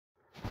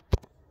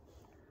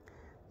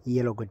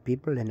Hello good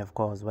people, and of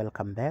course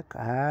welcome back.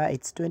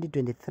 It's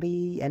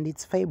 2023 and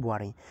it's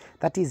February.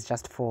 That is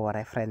just for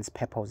reference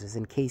purposes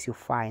in case you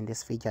find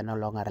this video no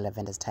longer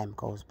relevant as time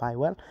goes by.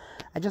 Well,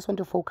 I just want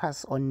to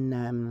focus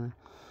on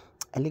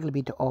a little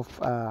bit of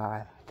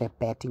the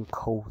betting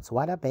codes.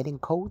 What are betting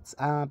codes?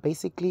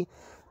 Basically,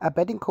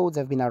 betting codes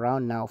have been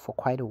around now for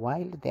quite a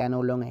while. They are no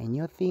longer a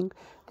new thing.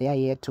 They are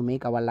here to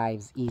make our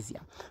lives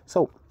easier.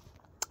 So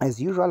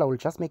as usual, I will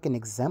just make an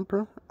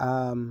example.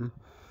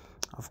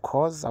 Of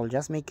course, I'll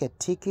just make a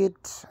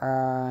ticket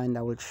and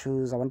I want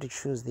to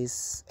choose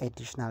these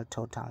additional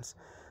totals.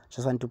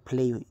 Just want to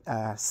play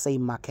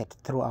same market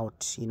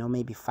throughout,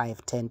 maybe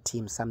 5-10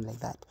 teams, something like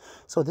that.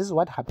 So this is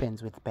what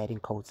happens with betting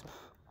codes.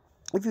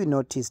 If you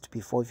noticed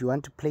before, if you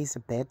want to place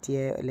a bet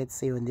here, let's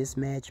say on this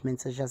match,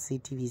 Manchester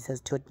City versus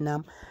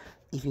Tottenham,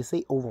 if you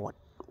say over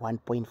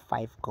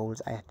 1.5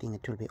 goals, I think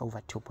it will be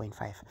over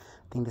 2.5. I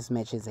think this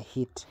match is a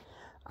hit.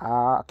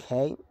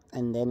 Okay,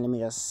 and then let me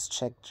just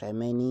check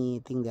Germany.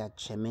 I think there are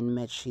German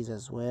matches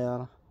as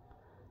well.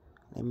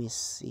 Let me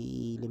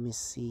see,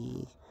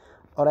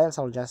 or else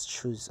I'll just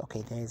choose.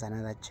 Okay, there is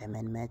another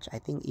German match. I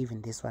think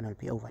even this one will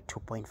be over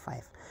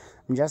 2.5.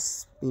 I'm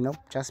just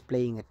just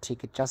playing a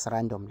ticket just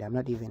randomly. I'm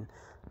not even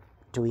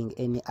doing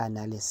any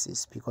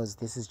analysis because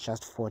this is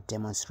just for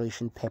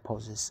demonstration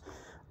purposes.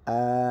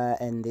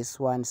 And this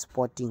one,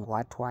 Sporting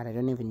what I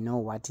don't even know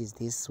what is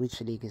this. Which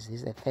league is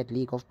this? The third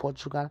league of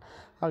Portugal.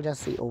 I'll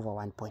just say over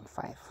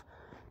 1.5.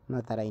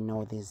 Not that I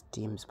know these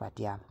teams, but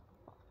yeah,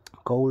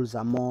 goals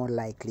are more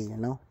likely,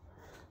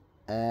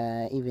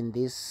 even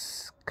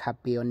this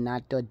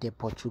Campeonato de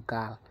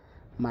Portugal,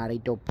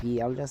 Marito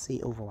B, I'll just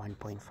say over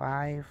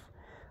 1.5.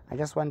 I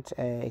just want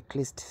at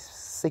least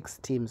 6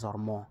 teams or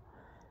more.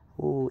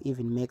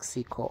 Even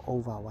Mexico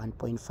over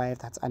 1.5.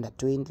 That's under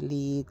 20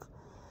 league.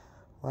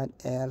 What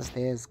else?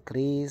 There's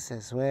Greece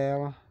as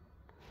well.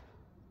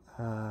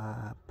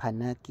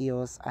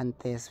 Panakios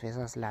Antes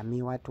versus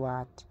Lamia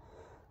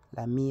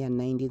Lamia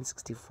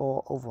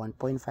 1964 over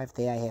 1.5.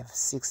 There I have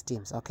 6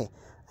 teams. Okay,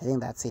 I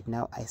think that's it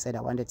now. I said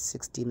I wanted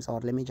 6 teams, or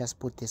let me just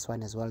put this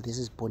one as well. This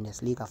is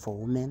Bundesliga for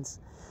women's.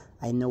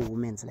 I know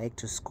women's like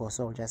to score,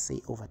 so I'll just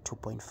say over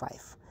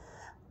 2.5.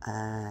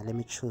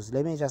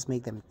 Let me just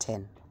make them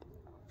 10.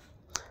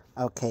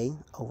 Okay,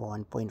 over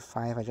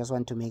 1.5. I just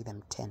want to make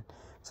them 10.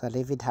 So that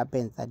if it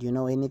happens that,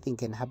 anything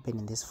can happen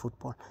in this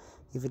football.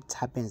 If it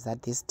happens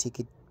that this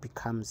ticket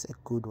becomes a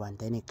good one,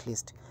 then at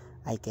least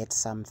I get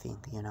something,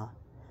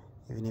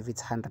 Even if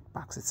it's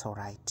 $100, it's all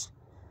right.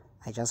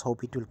 I just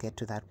hope it will get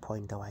to that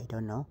point, though. I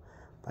don't know.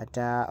 But,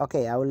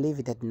 okay, I will leave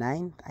it at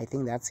 9. I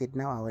think that's it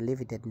now. I will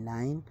leave it at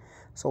 9.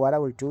 So what I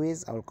will do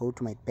is I will go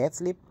to my bet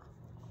slip.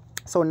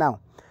 So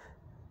now,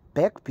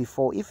 back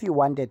before, if you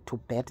wanted to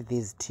bet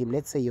this team,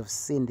 let's say you've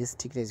seen this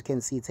ticket, as you can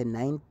see, it's a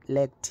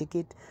 9-leg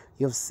ticket.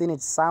 You've seen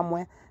it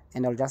somewhere,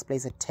 and I'll just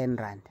place a 10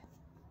 rand.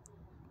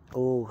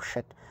 Oh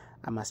shit,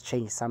 I must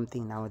change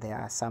something now. There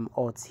are some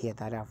odds here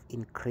that have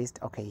increased.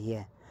 Okay,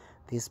 here,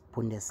 this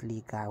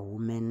Bundesliga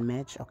women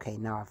match. Okay,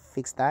 now I've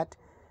fixed that.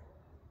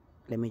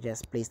 Let me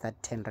just place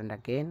that 10 rand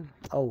again.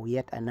 Oh,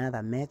 yet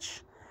another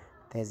match.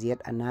 There's yet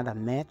another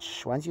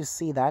match. Once you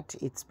see that,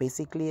 it's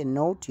basically a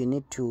note. You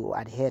need to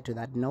adhere to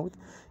that note.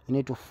 You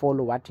need to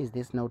follow what is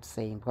this note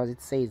saying, because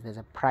it says there's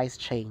a price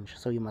change.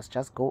 So you must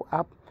just go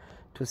up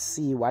to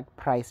see what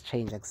price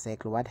change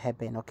exactly, what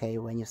happened. Okay,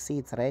 when you see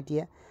it's right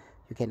here,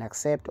 you can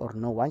accept or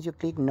no. Once you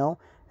click no,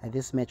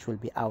 this match will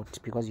be out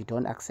because you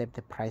don't accept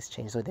the price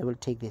change. So they will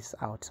take this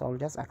out. So I'll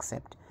just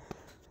accept.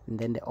 And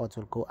then the odds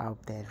will go out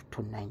there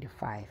to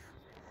 95.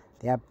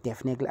 They are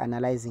definitely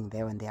analyzing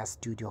there when they are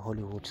Studio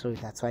Hollywood, so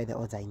that's why the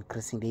odds are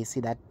increasing. They see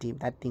that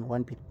thing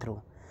won't be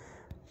through.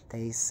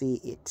 They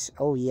see it.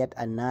 Oh, yet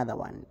another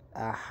one.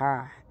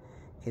 Aha,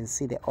 you can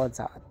see the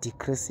odds are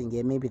decreasing.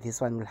 Yeah, maybe this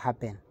one will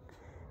happen.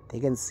 They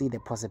can see the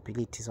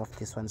possibilities of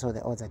this one, so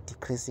the odds are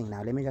decreasing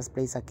now. Let me just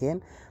place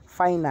again.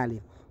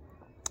 Finally,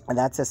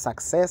 that's a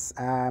success.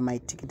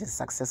 My ticket is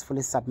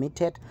successfully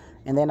submitted,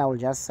 and then I will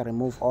just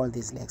remove all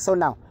these legs. So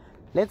now,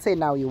 let's say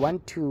now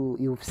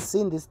you've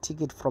seen this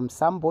ticket from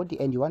somebody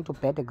and you want to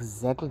bet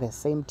exactly the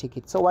same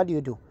ticket. So what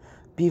do?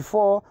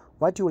 Before,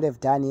 what you would have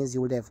done is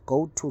you would have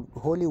go to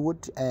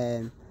Hollywood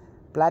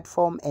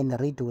platform and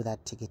redo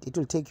that ticket. It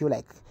will take you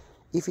like,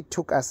 if it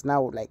took us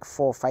now like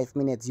 4 or 5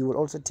 minutes, you will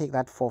also take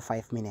that 4 or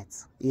 5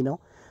 minutes,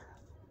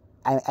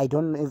 I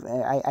don't know if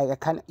I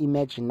can't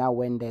imagine now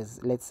when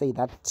there's, let's say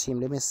that team.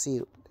 Let me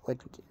see. Let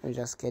me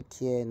just get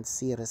here and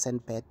see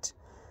recent bet.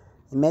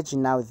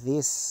 Imagine now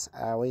this,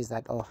 where is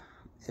that? Oh,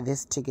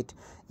 this ticket.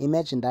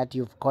 Imagine that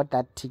you've got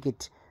that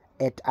ticket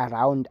at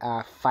around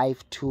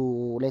 5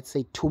 to, let's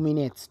say, 2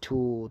 minutes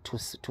to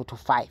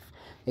 5.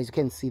 As you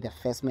can see, the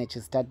first match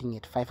is starting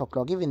at 5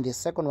 o'clock. Even the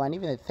second one,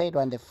 even the third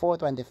one, the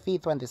fourth one, the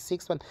fifth one, the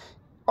sixth one,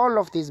 all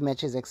of these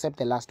matches except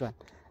the last one,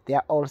 they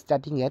are all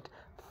starting at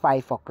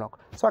 5 o'clock.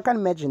 So I can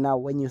imagine now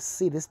when you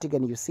see this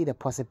ticket and you see the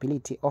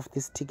possibility of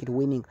this ticket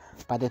winning,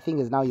 but the thing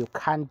is now you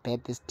can't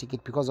bet this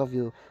ticket because of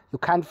you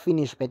can't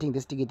finish betting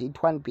this ticket.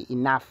 It won't be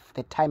enough.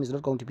 The time is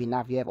not going to be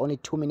enough. You have only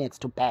 2 minutes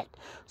to bet.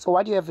 So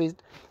what you have is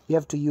you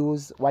have to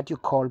use what you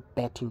call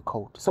betting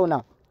code. So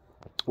now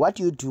what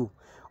you do,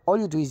 all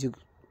you do is you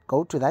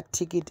go to that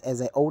ticket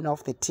as an owner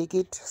of the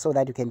ticket so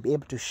that you can be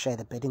able to share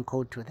the betting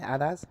code to the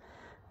others.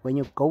 When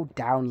you go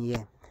down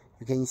here,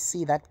 you can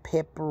see that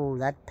purple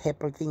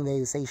thing there.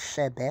 You say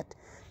share bet.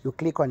 You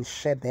click on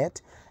share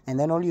bet, and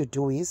then all you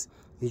do is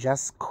you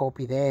just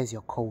copy. There's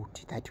your code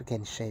that you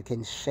can share. You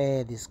can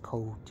share this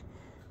code.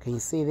 Can you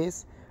see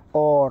this?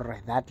 Or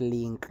that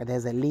link.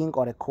 There's a link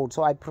or a code.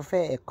 So I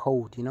prefer a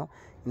code, you know,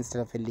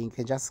 instead of a link.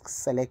 You just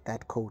select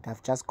that code.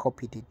 I've just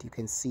copied it. You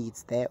can see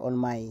it's there on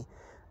my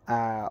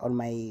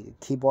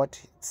keyboard.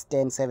 It's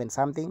 10-7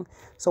 something.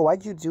 So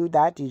what you do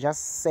that you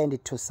just send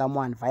it to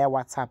someone via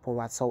WhatsApp or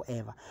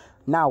whatsoever.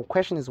 Now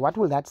question is, what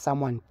will that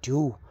someone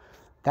do?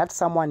 That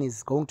someone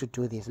is going to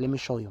do this. Let me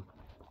show you.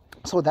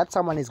 So that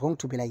someone is going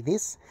to be like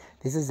this.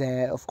 This is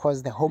of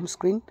course the home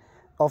screen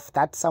of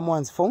that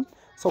someone's phone.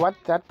 So what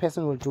that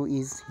person will do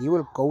is he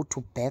will go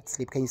to bet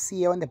slip. Can you see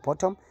here on the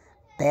bottom,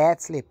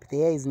 bet slip?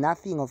 There is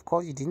nothing. Of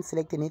course you didn't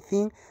select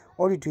anything.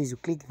 All you do is you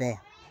click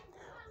there.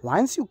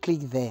 Once you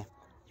click there,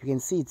 you can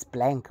see it's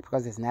blank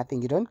because there's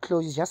nothing. You don't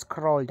close, you just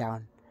scroll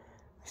down.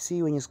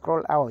 See, when you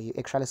scroll out, you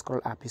actually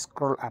scroll up. You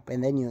scroll up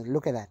and then you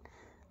look at that.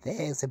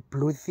 There's a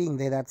blue thing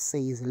there that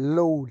says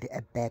load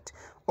a bet.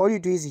 All you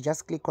do is you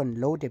just click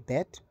on load a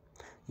bet.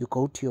 You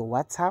go to your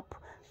WhatsApp.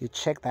 You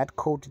check that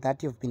code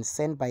that you've been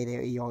sent by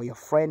your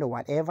friend or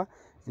whatever.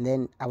 And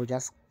then I will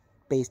just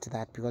paste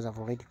that because I've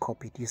already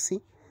copied, you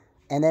see.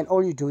 And then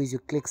all you do is you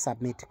click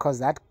submit because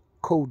that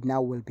code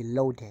now will be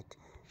loaded.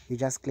 You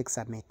just click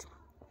submit.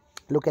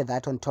 Look at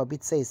that on top.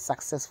 It says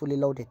successfully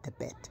loaded the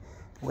bet.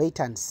 Wait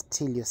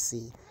until you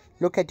see.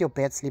 Look at your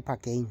bet slip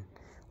again.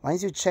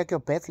 Once you check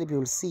your bet slip, you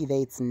will see that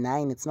it's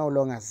 9. It's no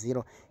longer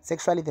 0. It's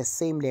actually the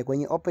same leg.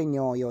 When you open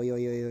your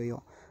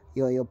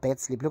bet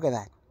slip, look at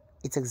that.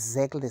 It's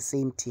exactly the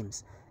same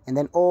teams. And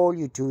then all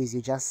you do is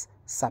you just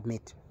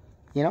submit.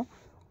 You know,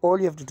 all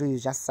you have to do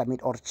is just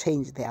submit or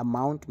change the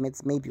amount.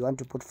 Maybe you want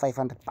to put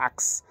 500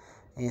 bucks.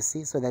 And you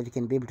see, so that you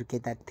can be able to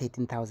get that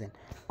 13,000.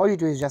 All you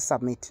do is just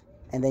submit,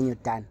 and then you're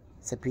done.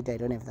 It's a pity I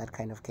don't have that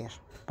kind of cash.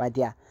 But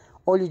yeah,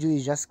 all you do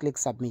is just click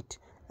submit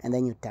and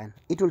then you're done.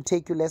 It will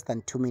take you less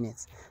than 2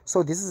 minutes.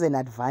 So this is an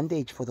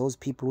advantage for those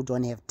people who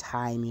don't have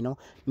time, you know.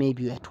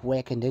 Maybe you're at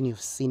work and then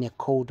you've seen a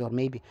code, or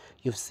maybe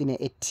you've seen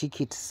a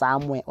ticket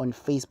somewhere on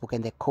Facebook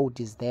and the code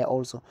is there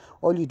also.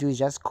 All you do is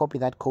just copy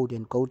that code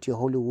and go to your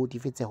Hollywood.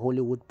 If it's a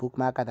Hollywood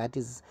bookmarker that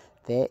is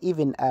there,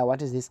 even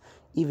what is this,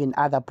 even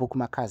other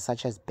bookmarkers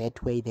such as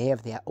Betway, they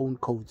have their own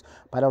codes,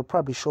 but I'll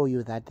probably show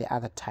you that the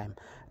other time.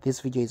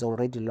 This video is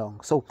already long.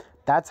 So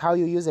that's how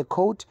you use a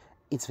code.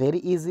 It's very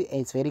easy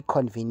and it's very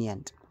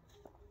convenient.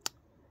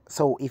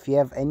 So if you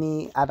have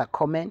any other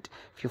comment,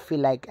 if you feel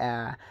like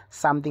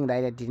something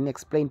that I didn't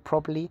explain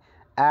properly,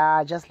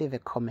 just leave a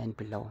comment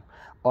below.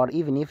 Or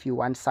even if you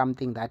want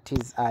something that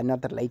is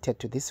not related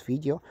to this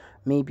video,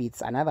 maybe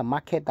it's another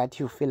market that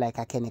you feel like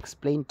I can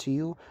explain to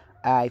you.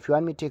 If you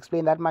want me to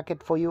explain that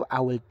market for you, I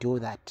will do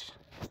that.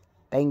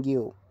 Thank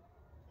you.